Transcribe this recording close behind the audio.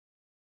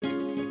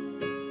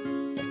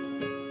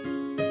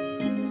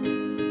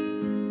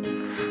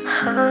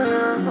You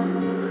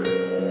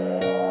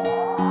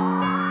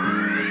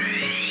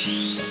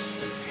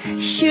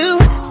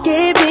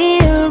gave me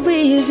a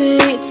reason,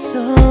 you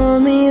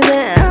told me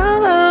that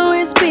I'll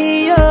always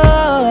be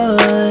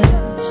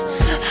yours.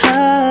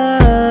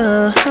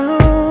 Oh,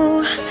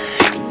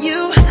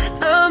 you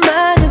are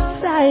my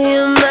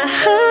desire, my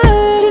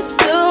heart is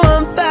so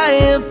on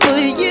fire for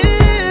you.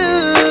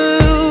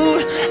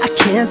 I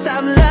can't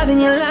stop loving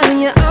you,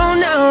 oh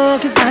no,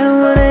 'cause I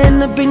don't wanna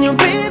end up in your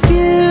review.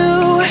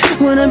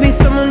 Wanna be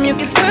someone you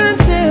can turn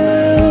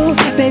to,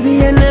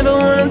 baby, I never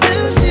wanna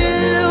lose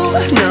you.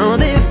 No,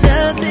 there's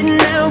nothing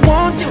I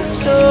won't do,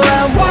 so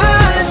I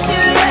watch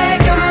you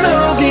like a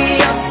movie.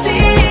 I'll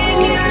sing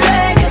you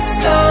like a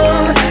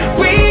song,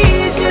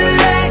 read you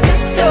like a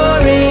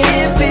story.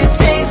 If it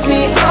takes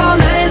me all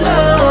night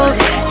long,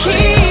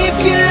 keep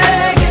you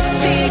like a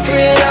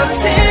secret. I'll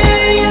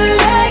tell you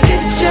like a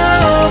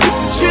joke.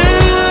 It's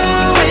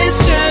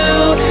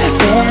true,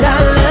 that I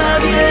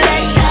love you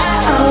like I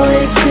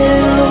always do.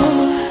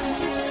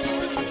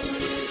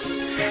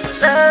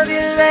 Love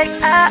you like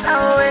I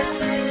always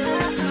do.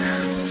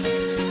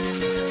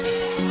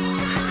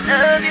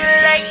 Love you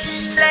like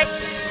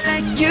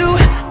you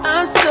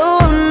are so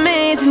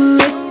amazing.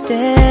 You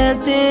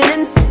stepped in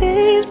and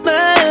saved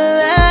my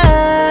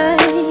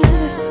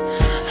life.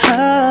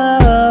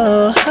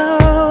 Oh,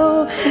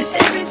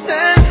 every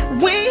time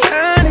we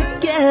are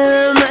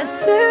together, my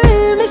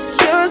time is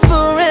yours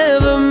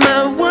forever.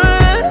 My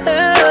world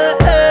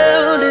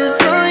is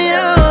all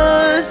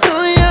yours,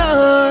 all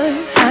yours.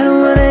 I don't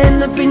wanna end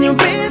up in your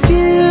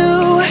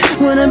review.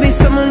 Wanna be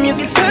someone you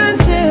can turn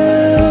to,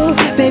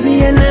 baby,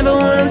 I never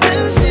wanna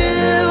lose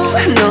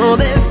you. No,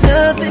 there's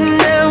nothing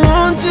I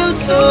won't do,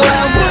 so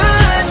I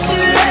watch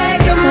you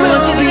like a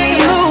movie.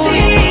 I'll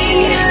sing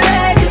you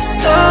like a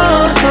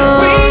song,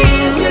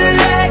 read you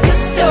like a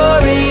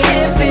story.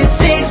 If it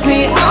takes me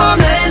all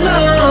night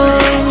long,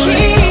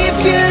 keep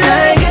you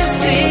like a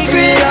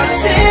secret. I'll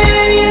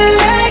tell you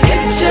like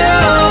a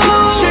joke.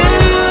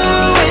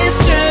 It's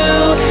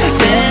true,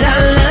 that I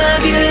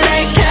love you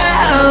like I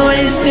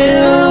always do.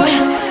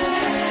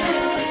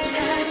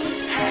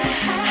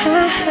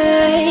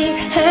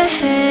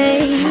 Hey,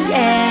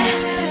 yeah.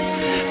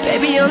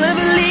 Baby, I'll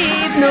never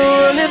leave, no,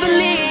 I'll never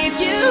leave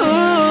you.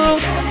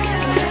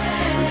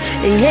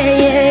 Yeah,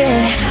 yeah.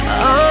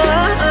 Oh,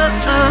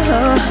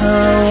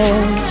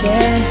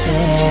 yeah.